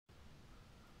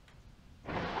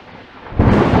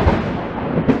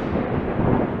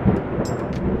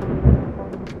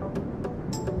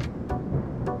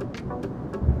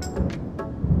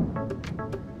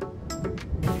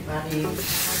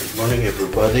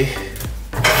everybody.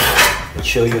 I'll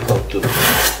show you how to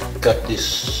cut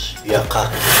this yucca.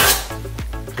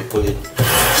 They call it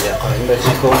yucca in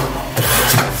Mexico,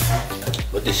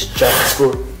 but this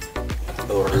jackfruit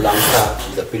or Langka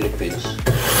in the Philippines.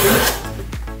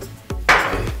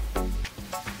 Okay.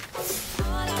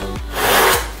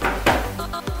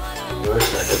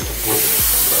 First I have to put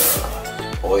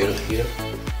oil here,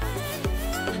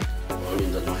 oil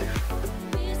in the knife.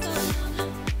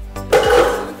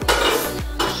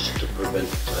 To prevent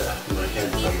my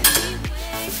hand from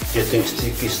getting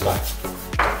sticky stuff.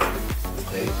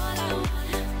 Okay.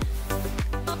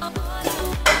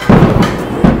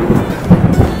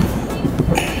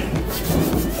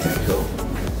 There you go.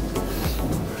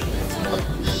 First I cut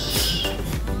this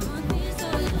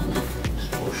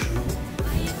portion.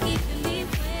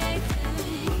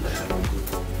 And I have a good.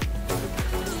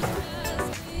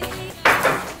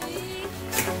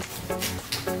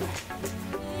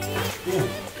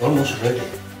 Almost ready.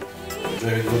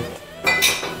 Very good.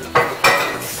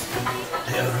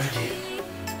 They are ready.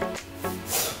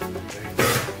 Very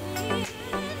good.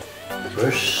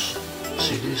 First,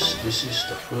 see this? This is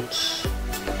the fruits.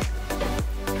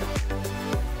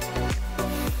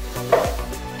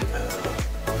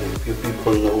 Very few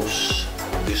people knows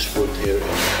this fruit here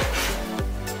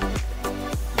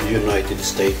in the United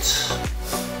States.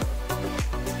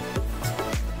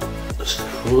 That's the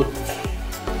fruit.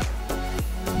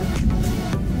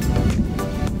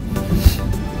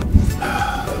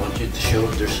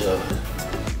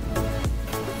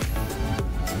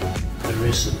 There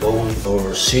is a bone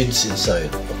or seeds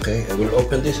inside. Okay, I will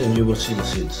open this and you will see the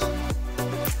seeds.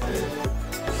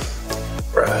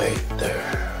 Right there.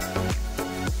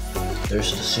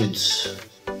 There's the seeds.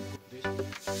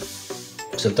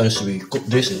 Sometimes we cook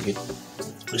this and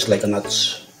it's like a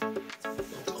nuts.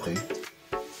 Okay.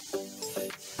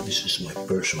 This is my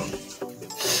first one.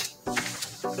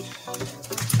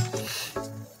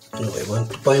 Now I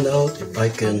want to find out if I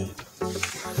can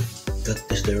cut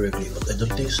this directly, but I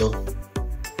don't think so.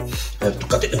 I have to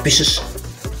cut it in pieces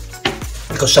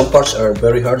because some parts are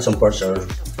very hard, some parts are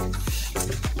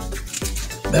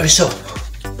very soft.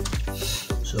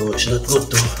 So it's not good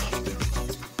to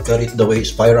cut it the way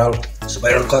spiral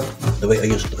cut, the way I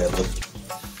used to have it.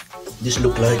 This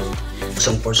look like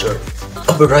some parts are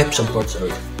overripe, some parts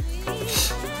are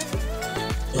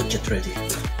not yet ready.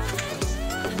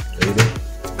 There you go.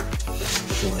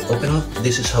 So I open up,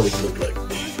 this is how it looked like.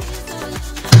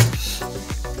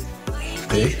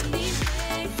 Okay,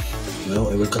 now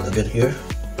I will cut again here,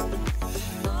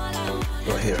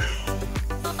 or here.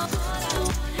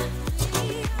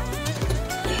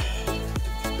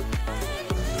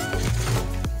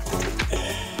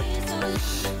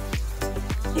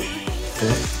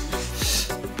 Okay.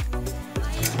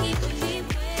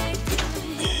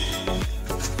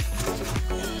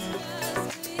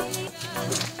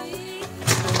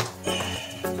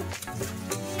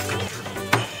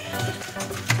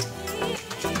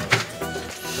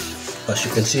 As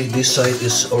you can see, this side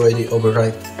is already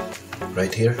overripe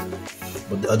right here,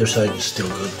 but the other side is still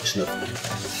good. It's not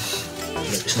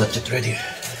yet ready.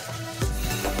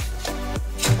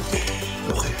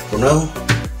 Okay, for now,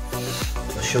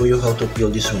 I'll show you how to peel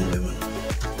this one by one.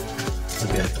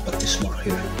 Maybe I have to cut this more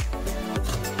here.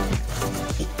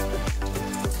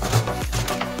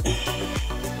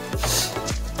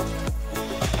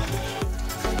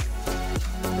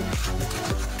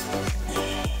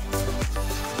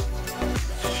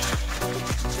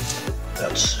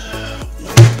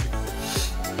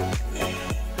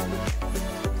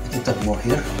 Cut more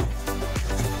here.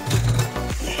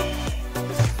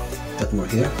 Cut more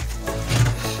here.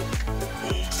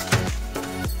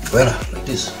 Voila, like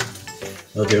this.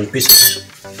 Now they're in pieces.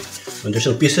 When there's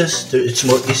no pieces, it's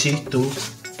more easy to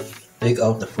take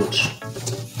out the fruits.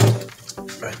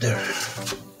 Right there.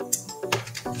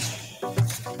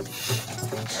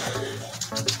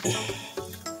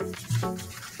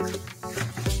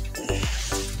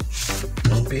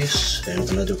 One piece and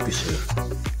another piece here.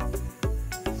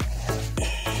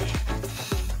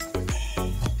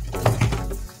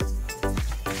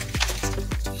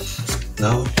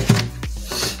 Now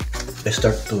I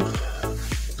start to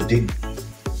dig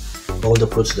all the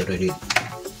fruits that I need.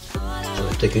 So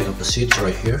I'm taking out the seeds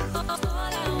right here.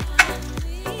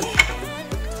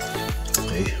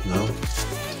 Okay, now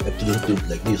I have to do it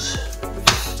like this.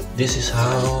 This is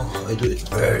how I do it,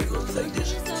 very good, like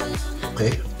this.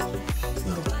 Okay,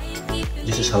 now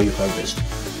this is how you harvest,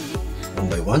 one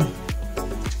by one.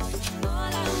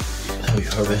 That's how you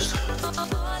harvest.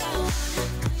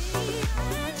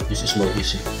 This is more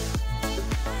easy.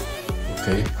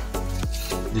 Okay,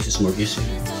 this is more easy.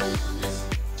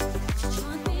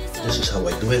 This is how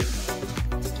I do it.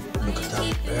 Look at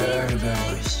that, very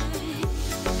nice.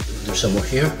 There's some more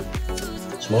here,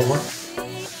 small one,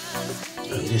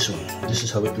 and this one. This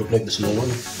is how it looks like, the small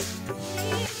one.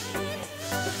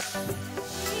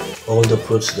 All the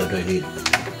fruits that I need.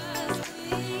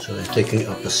 So I'm taking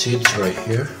out the seeds right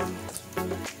here.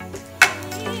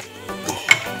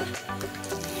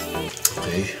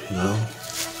 Okay, now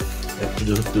I have to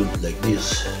do it like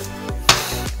this.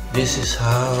 This is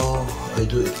how I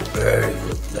do it, very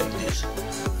good, like this.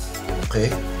 Okay,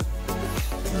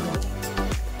 now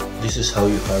this is how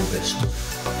you harvest,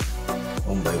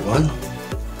 one by one.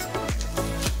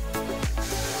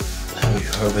 How you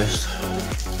harvest.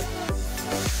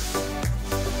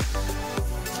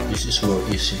 This is more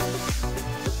easy.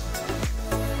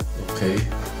 Okay,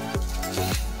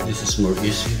 this is more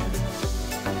easy.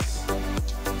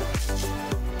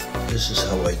 This is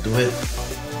how I do it.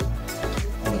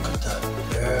 Look at that,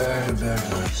 very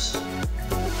nice.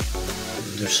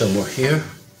 There's some more here,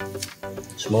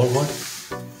 small one,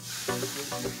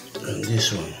 and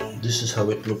this one. This is how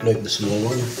it looks like, the small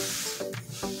one.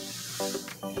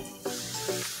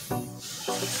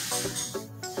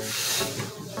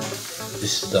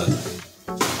 This is done.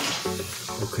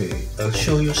 Okay, I'll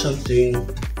show you something.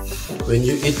 When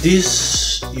you eat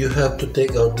this, you have to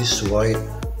take out this white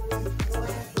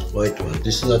one.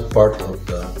 This is not part of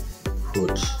the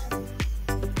fruits.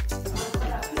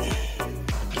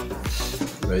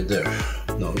 Right there.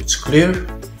 Now it's clear.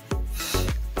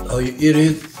 How you eat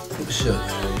it? So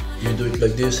you do it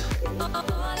like this.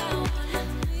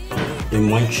 You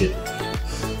munch it.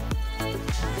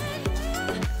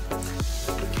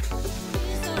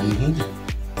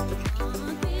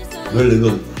 Really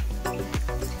good.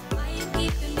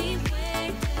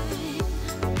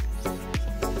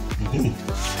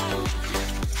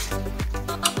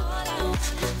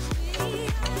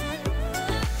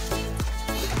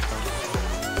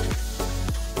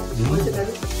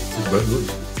 It's very good.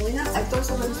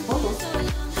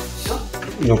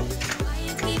 No.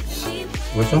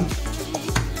 Want some?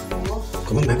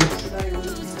 Come on, baby.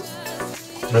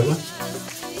 Try one.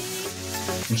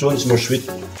 This one is more sweet.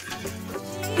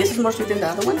 This is more sweet than the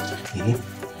other one?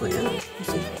 Oh yeah.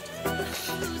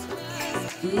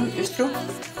 It's true.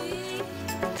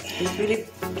 It's really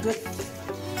good.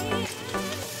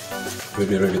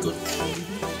 Really good.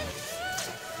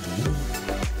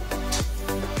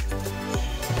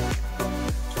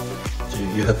 So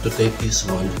you have to take this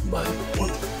one by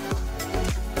one.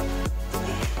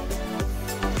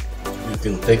 You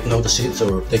can take now the seeds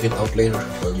or take it out later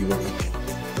while you are eating.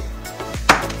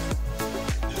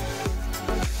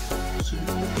 So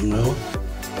now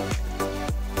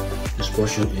this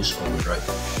portion is unripe,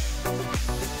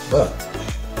 but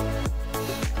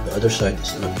the other side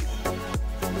is not.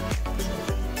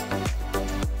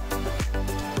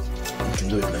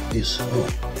 Do it like this. Oh,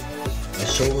 I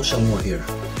saw some more here.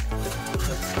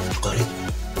 Got it.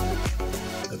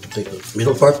 I have to take the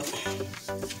middle part.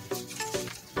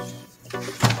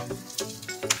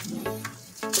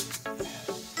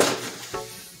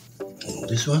 And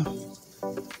this one,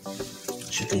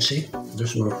 as you can see,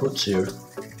 there's more fruits here.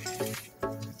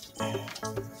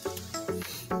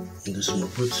 And there's more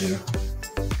fruits here.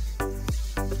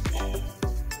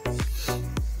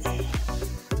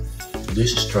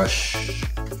 This is trash.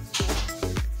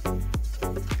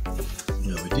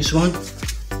 Now with this one,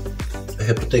 I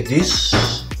have to take this.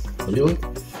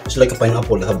 It's like a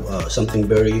pineapple. I have something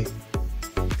very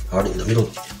hard in the middle.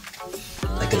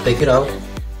 I can take it out.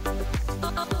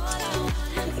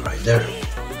 Right there.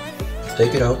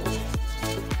 Take it out.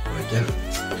 Right there.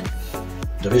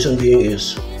 The reason being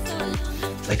is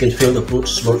I can feel the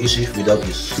fruits more easy without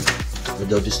this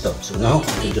stuff. So now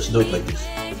I can just do it like this.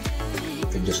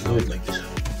 Just do it like this.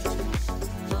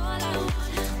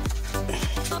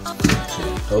 See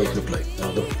how it look like.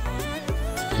 Now look,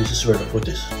 this is where the fruit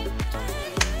is. So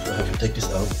I have to take this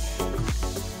out.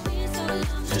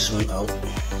 This one out.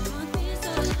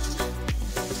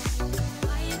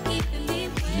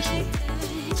 This one.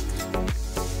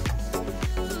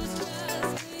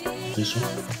 This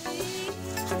one.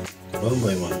 One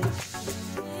by one.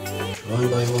 One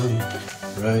by one.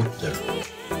 Right there.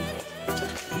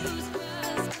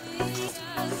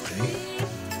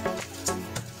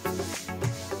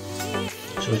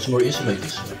 So it's more easy like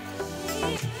this.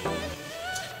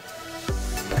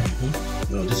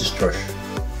 No, this is trash.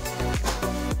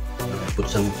 I put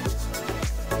some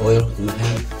oil in my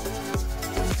hand.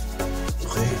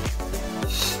 Okay.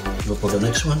 Go for the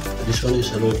next one. This one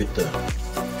is a little bit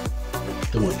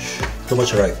too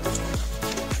much ripe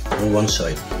on one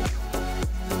side.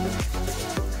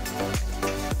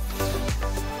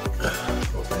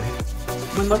 Okay.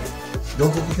 One more. Go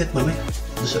get, mommy.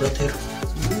 There's a rat here.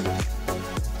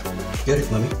 Get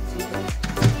it, mommy.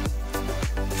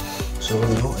 So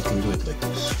now I can do it like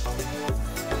this.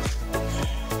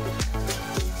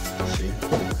 See?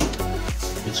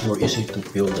 It's more easy to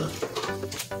peel the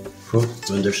fruit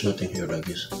when there's nothing here like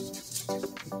this. I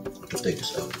have to take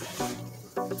this out.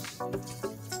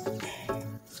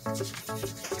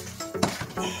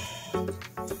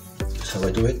 That's how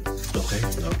I do it. Okay,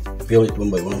 now peel it one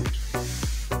by one.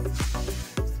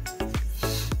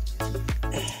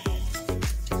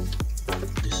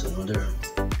 This is another.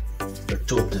 There are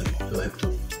two of them, so I have to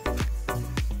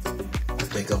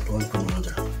take out one from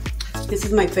another. This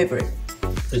is my favorite.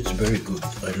 It's very good.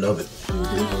 I love it.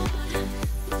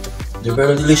 They're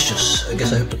very delicious. I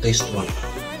guess I have to taste one.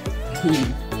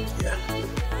 Yeah.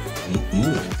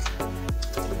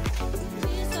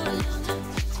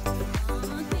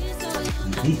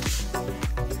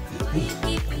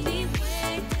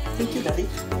 Thank you, Daddy.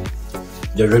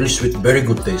 They're really sweet, very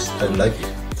good taste. I like it.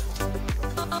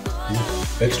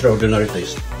 Extraordinary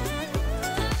taste.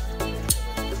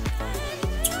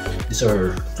 These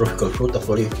are tropical fruit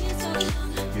actually.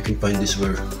 You can find this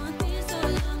where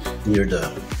near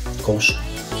the coast.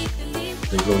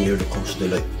 They grow near the coast. They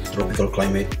like tropical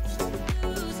climate.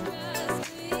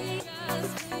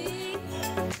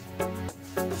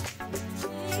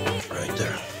 Right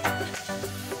there.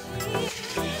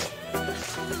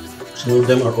 Some of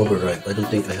them are overripe. I don't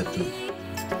think I have to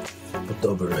put the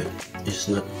overripe. It's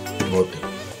not worth it.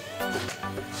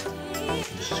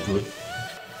 This is good.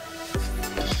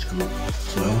 This is good.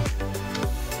 Now,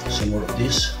 some more of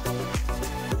this.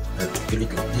 I have to peel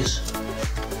it like this.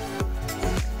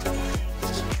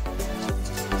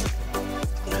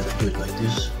 I have to do it like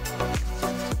this.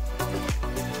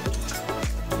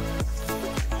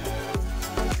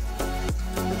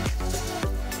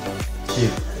 See,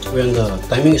 when the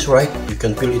timing is right, you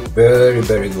can peel it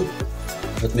very good.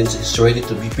 That means it's ready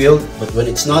to be peeled, but when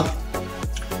it's not,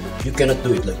 you cannot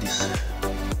do it like this.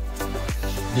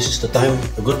 This is the time,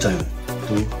 a good time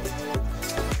to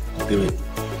peel it.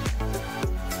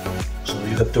 So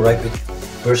you have to ripe it.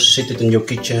 First, sit it in your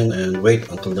kitchen and wait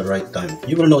until the right time.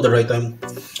 You will know the right time.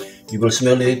 You will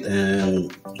smell it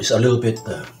and it's a little bit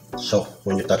soft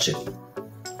when you touch it.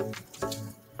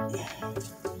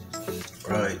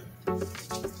 Right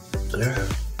there.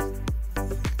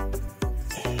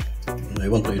 I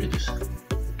want to eat this.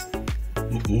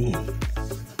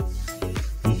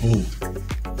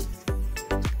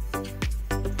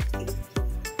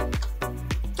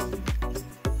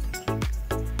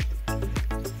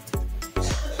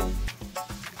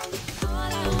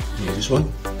 This one.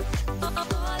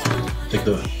 Take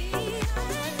the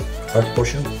hard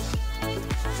portion.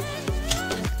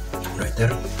 Right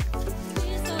there.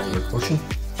 Hard portion.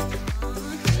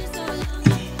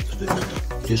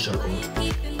 These are all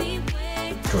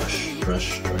trash.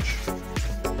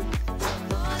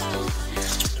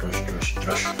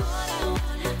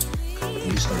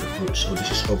 And these are the fruits, so this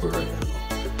is over right now.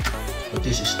 But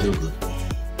this is still good.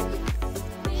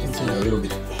 Something a little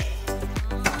bit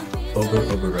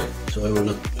overripe. So I will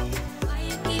not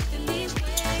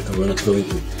go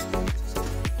into it.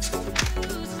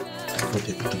 Put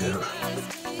it together.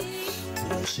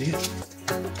 You see?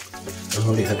 I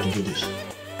only have to do this.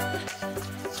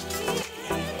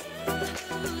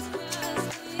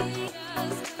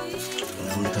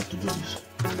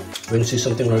 When you see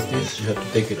something like this, you have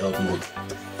to take it out more.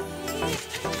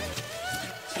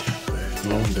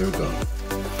 No, there we go.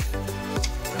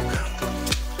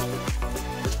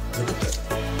 Look at that.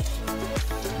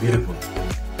 Beautiful.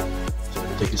 So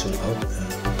take this one out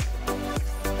and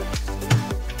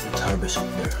let's harvest it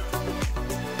there.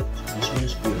 So this one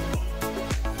is beautiful.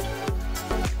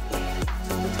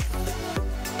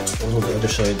 Also the other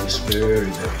side is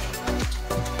very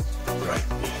bright.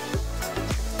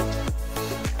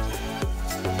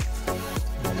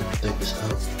 Take this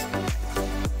out.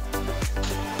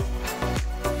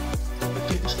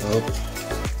 Take this out.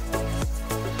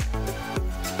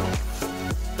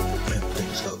 I have to take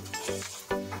this out.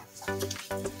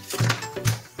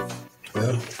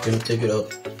 Well, can you take it out?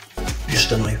 Use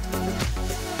the knife.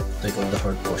 Take out the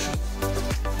hard portion.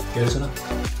 Kaya sana?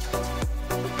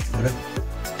 Alright.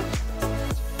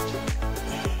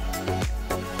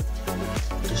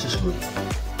 This is good.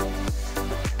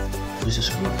 This is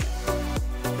good.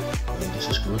 This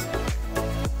is good.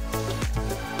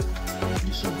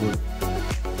 These are good.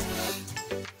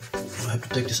 I have to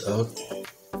take this out.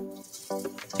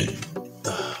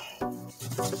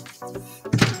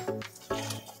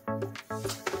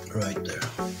 Right there.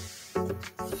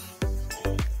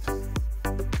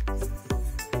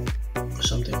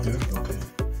 Something here? Okay.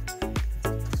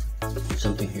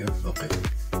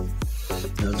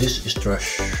 this is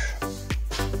trash.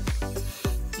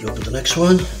 Go to the next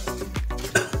one.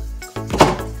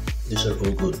 These are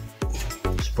all good.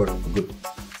 Sport good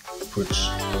fruits.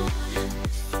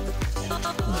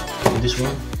 Now, this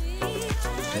one,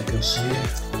 I can see.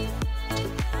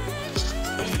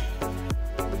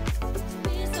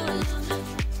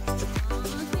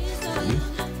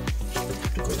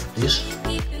 To go like this.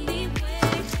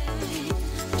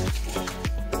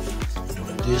 Do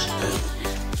like this and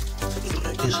do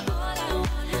like this.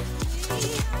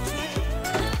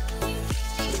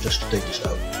 So just take this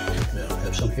out. Yeah, I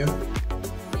have some here.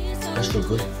 That's still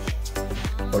good.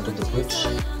 Part of the fruits.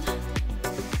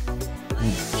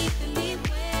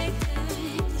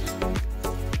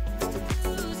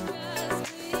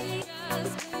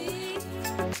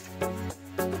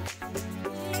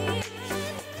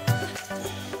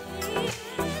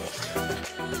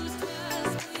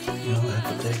 Now I have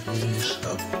to take this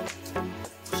out.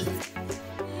 See.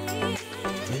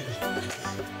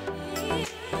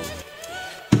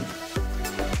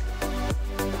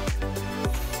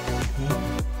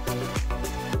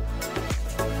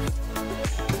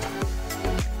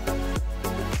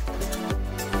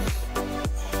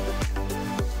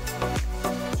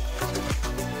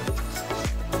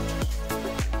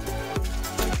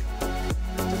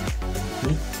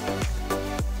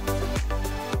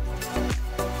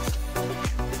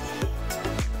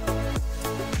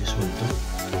 This one too.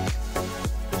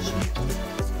 This one too.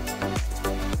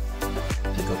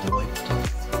 Take out the white stuff.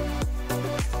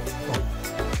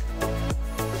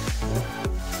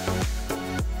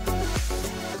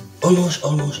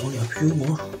 Almost, only a few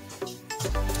more.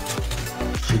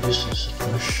 See, this is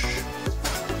fresh.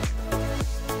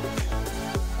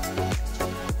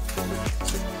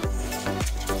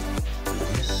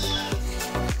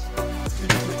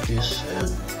 This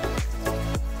and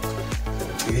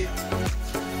okay,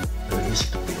 very easy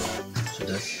to peel. So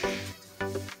that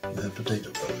you have to take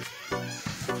it out.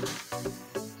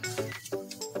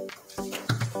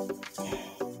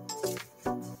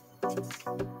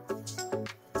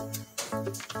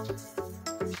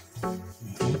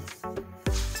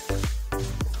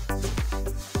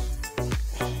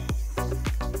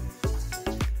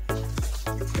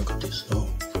 Look at this. Oh,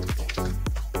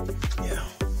 yeah.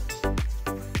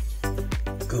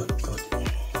 Good.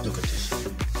 Look at this.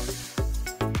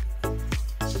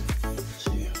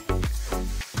 See,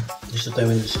 this is the time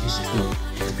when it's easy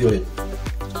to peel it.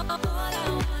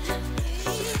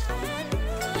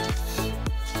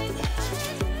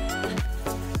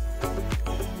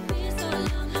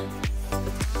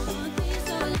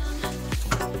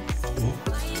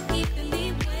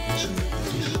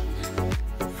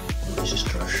 This is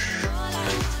trash.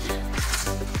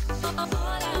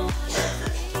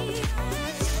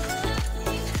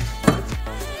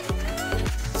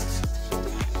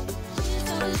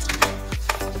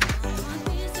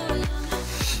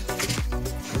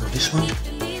 This one.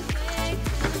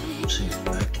 See,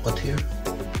 I have to cut here.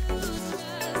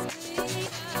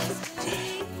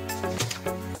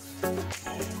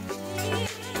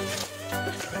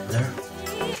 Right there.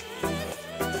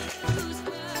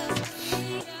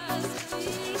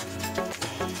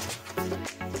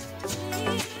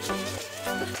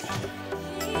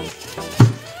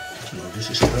 So now this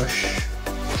is trash.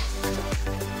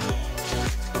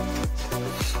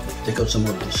 Take out some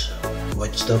of this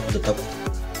white stuff at the top.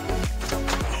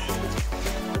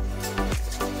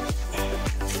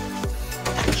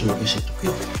 It's not easy to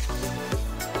peel.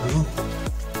 Oh.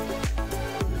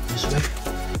 This way.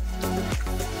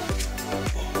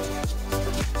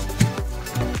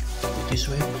 This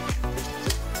way.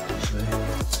 This way.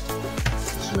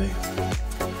 This way.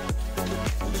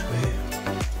 This way.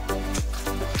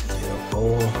 They are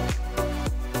all.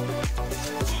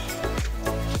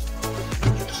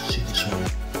 Just see this one.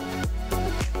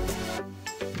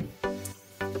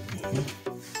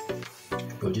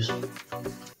 Go this.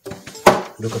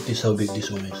 Look at this, how big this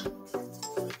one is.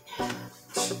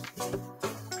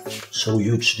 So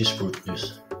huge this fruit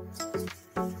is.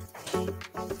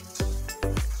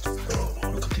 Oh,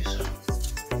 look at this.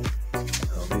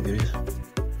 How big it is.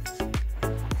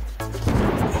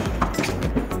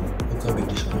 Look how big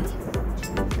this one is.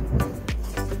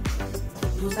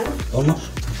 Almost.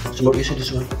 It's more easy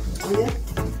this one. Oh yeah?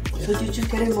 So did you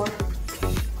get it more?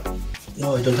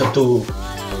 No, I don't have to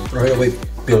right away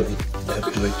peel it. I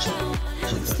have to wait some.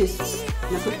 What's this?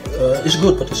 It's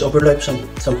good, but it's overripe.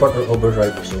 Some part are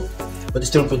overripe, so but it's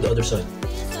still good the other side.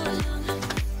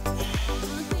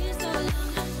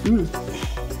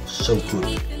 So good.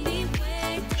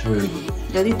 It's really good.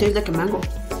 Daddy, it tastes like a mango.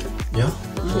 Yeah?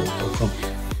 So how come?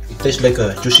 It tastes like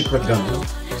a juicy fruit gum, you know?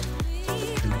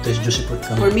 Tastes juicy fruit.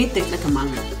 For me, it tastes like a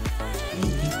mango.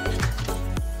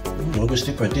 Mango is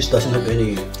different. This doesn't have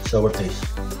any sour taste.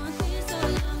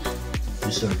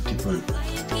 These are different.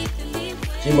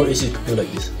 It's more easy to do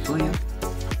like this. Oh yeah.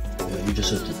 Yeah, you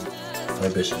just have to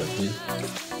harvest like this.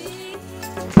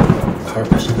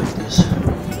 Harvest like this.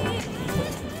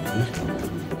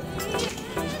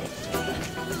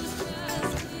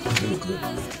 Really good.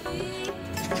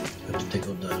 Have to take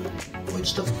out the white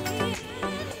stuff.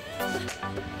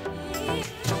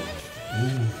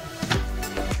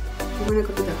 I'm gonna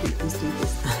go to the Philippines to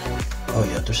this. Oh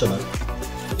yeah, there's a lot.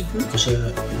 Because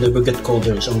it never get cold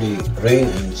there. It's only rain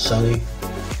and sunny.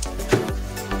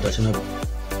 Doesn't have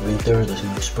winter, doesn't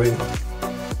have spring.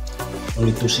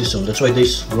 Only 2 seasons. That's why they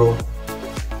grow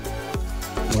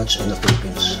much in the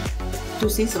Philippines. 2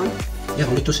 seasons? Yeah,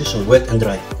 only 2 seasons. Wet and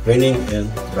dry. Raining and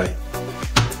dry.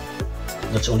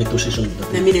 That's only 2 seasons.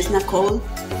 I mean, it's not cold.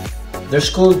 There's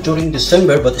cold during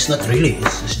December, but it's not really.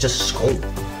 It's just cold.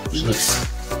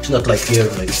 It's not like here,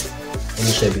 like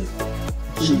almost 7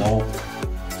 snow.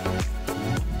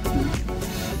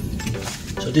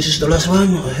 So this is the last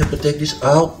one. I have to take this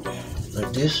out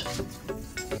like this,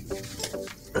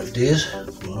 like this,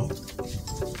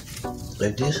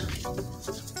 like this.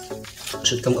 It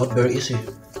should come out very easy.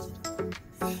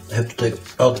 I have to take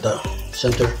out the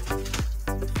center,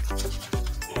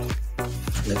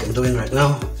 like I'm doing right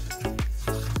now.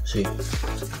 See,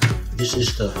 this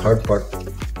is the hard part,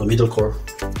 the middle core.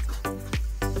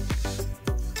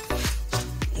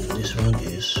 And this one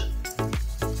is,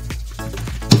 I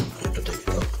have to take it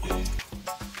out.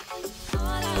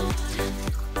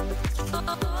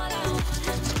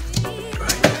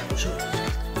 Right, so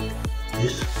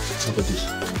this, look at this.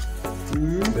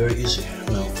 Very easy.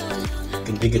 Now, you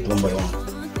can dig it one by one.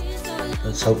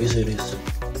 That's how easy it is.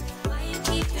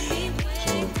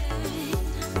 So,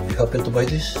 you happen to buy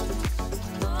this?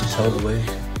 This is how the way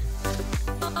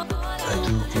I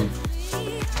do keep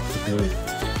preparing.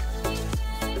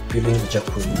 Peeling the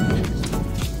jackfruit.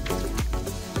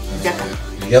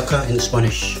 Yucca in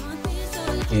Spanish.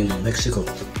 In Mexico.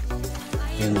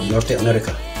 In North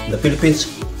America. In the Philippines,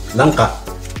 Langka.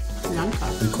 Langka.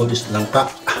 We call this Langka.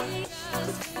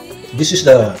 This is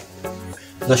the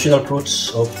national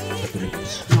fruits of the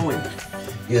Philippines. No way.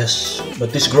 Yes,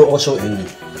 but this grow also in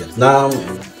Vietnam,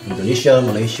 in Indonesia,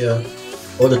 Malaysia,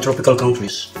 all the tropical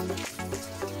countries.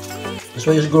 That's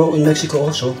why it grow in Mexico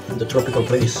also, in the tropical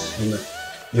place,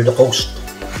 near the coast.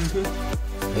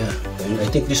 Yeah, and I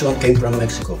think this one came from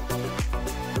Mexico,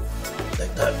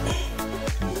 like that.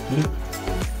 Yeah.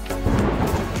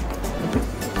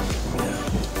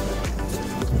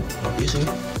 Easy,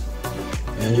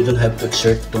 and you don't have to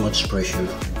exert too much pressure.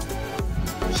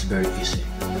 It's very easy.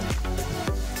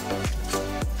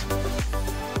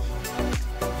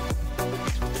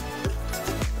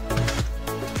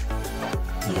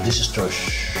 This is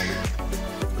trash.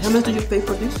 How much did you pay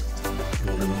for this? I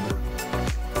don't remember.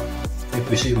 If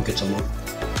we see, we get some more.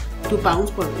 £2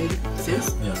 for 8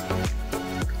 cents? Yeah.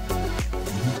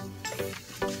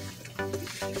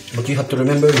 But you have to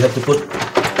remember, you have to put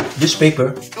this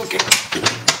paper. Okay.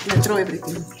 I throw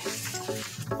everything.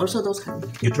 Also those honey.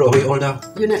 You throw away all the...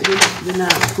 You're not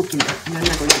cooking that. You're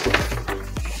not going to cook it.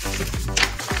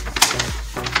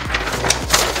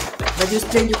 But you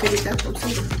strain, you can eat that also.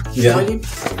 Yeah. Boiling.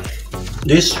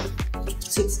 This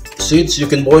seeds, you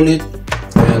can boil it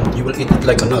and you will eat it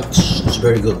like a nut. It's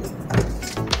very good.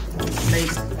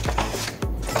 Like,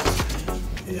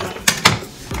 Yeah.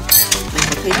 like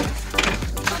potato?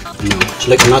 No, it's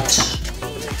like nuts.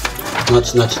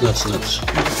 Nuts.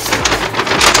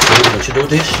 But you do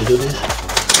this, you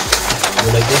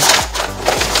like this,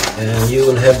 and you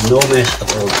will have no mess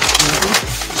at all.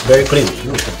 It's very clean.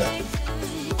 Look at that.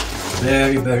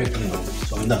 Very clean.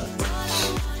 So I'm done.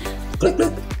 Click.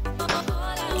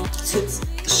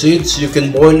 Seeds, you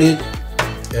can boil it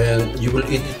and you will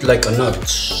eat it like a nut.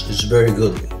 It's very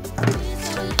good.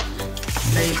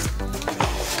 Like,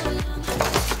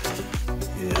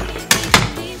 Yeah.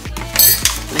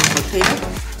 like potato?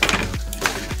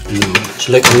 No, it's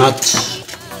like nuts.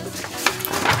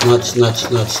 Nuts.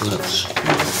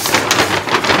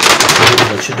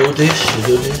 But you do this,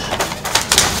 you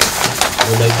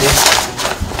like this,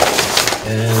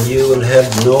 and you will have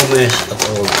no mess at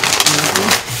all.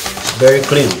 It's very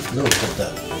clean. Look at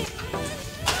that.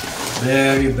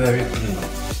 Very clean.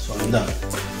 So I'm done.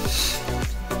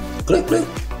 Click.